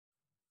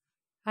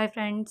Hi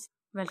friends,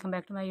 welcome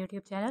back to my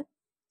YouTube channel.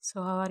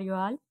 So how are you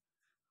all?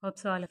 Hope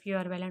so all of you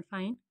are well and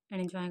fine and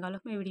enjoying all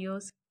of my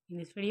videos. In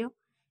this video,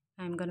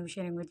 I am going to be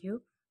sharing with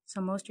you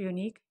some most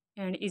unique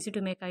and easy to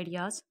make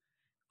ideas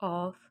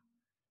of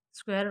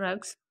square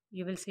rugs.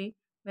 You will see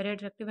very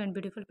attractive and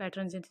beautiful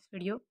patterns in this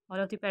video. All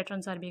of the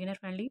patterns are beginner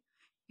friendly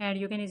and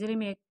you can easily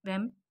make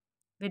them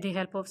with the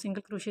help of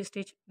single crochet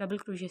stitch, double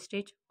crochet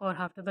stitch or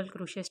half double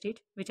crochet stitch,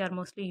 which are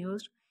mostly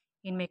used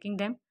in making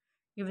them.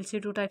 You will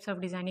see two types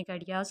of designing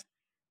ideas,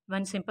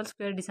 one simple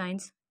square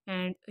designs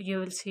and you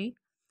will see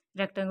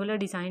rectangular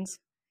designs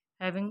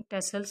having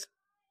tassels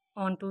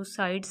on two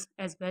sides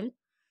as well.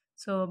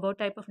 So both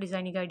type of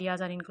designing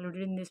ideas are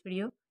included in this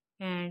video,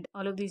 and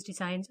all of these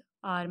designs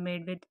are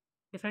made with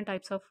different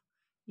types of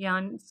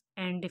yarns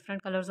and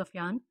different colors of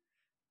yarn.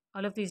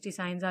 All of these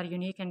designs are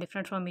unique and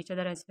different from each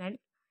other as well.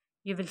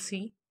 You will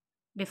see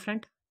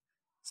different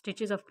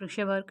stitches of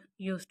crochet work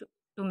used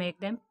to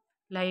make them,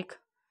 like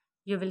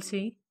you will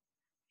see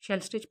shell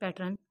stitch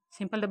pattern,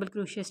 simple double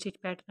crochet stitch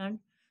pattern,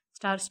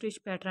 star stitch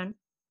pattern,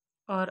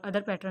 or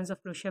other patterns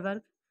of crochet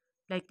work.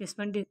 Like this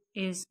one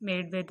is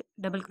made with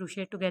double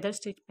crochet together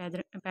stitch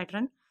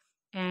pattern,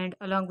 and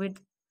along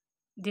with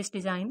this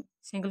design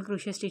single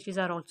crochet stitches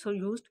are also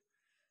used.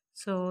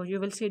 So you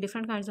will see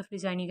different kinds of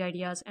designing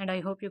ideas, and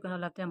I hope you're gonna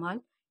love them all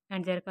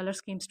and their color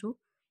schemes too.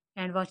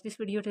 And watch this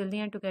video till the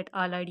end to get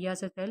all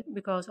ideas as well,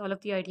 because all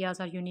of the ideas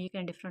are unique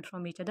and different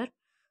from each other.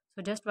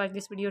 So just watch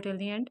this video till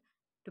the end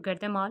to get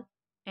them all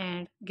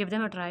and give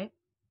them a try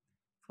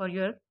for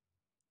your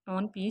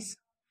own piece.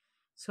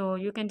 So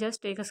you can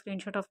just take a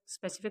screenshot of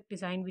specific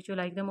design which you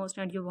like the most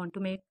and you want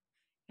to make,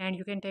 and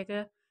you can take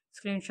a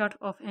screenshot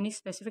of any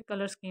specific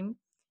color scheme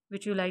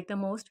which you like the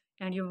most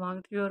and you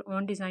want your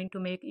own design to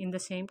make in the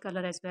same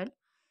color as well.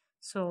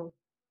 So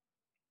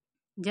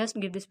just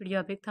give this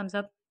video a big thumbs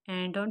up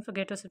and don't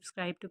forget to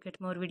subscribe to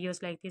get more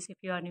videos like this if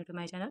you are new to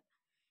my channel.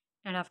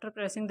 And after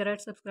pressing the red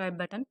subscribe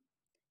button,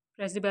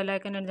 press the bell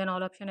icon and then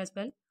all option as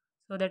well,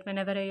 so that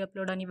whenever I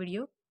upload any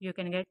video you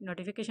can get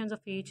notifications of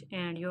each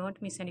and you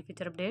won't miss any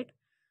future update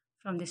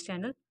from this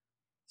channel.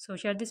 So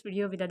share this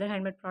video with other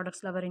handmade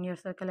products lover in your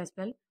circle as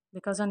well,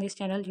 because on this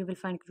channel you will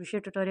find crochet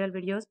tutorial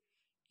videos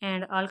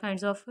and all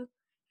kinds of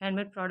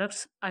handmade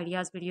products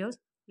ideas videos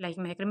like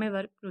macrame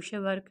work, crochet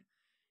work,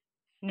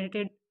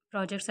 knitted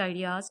projects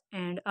ideas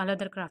and all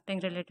other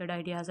crafting related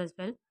ideas as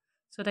well.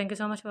 So thank you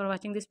so much for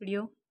watching this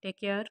video. Take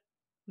care.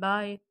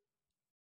 Bye.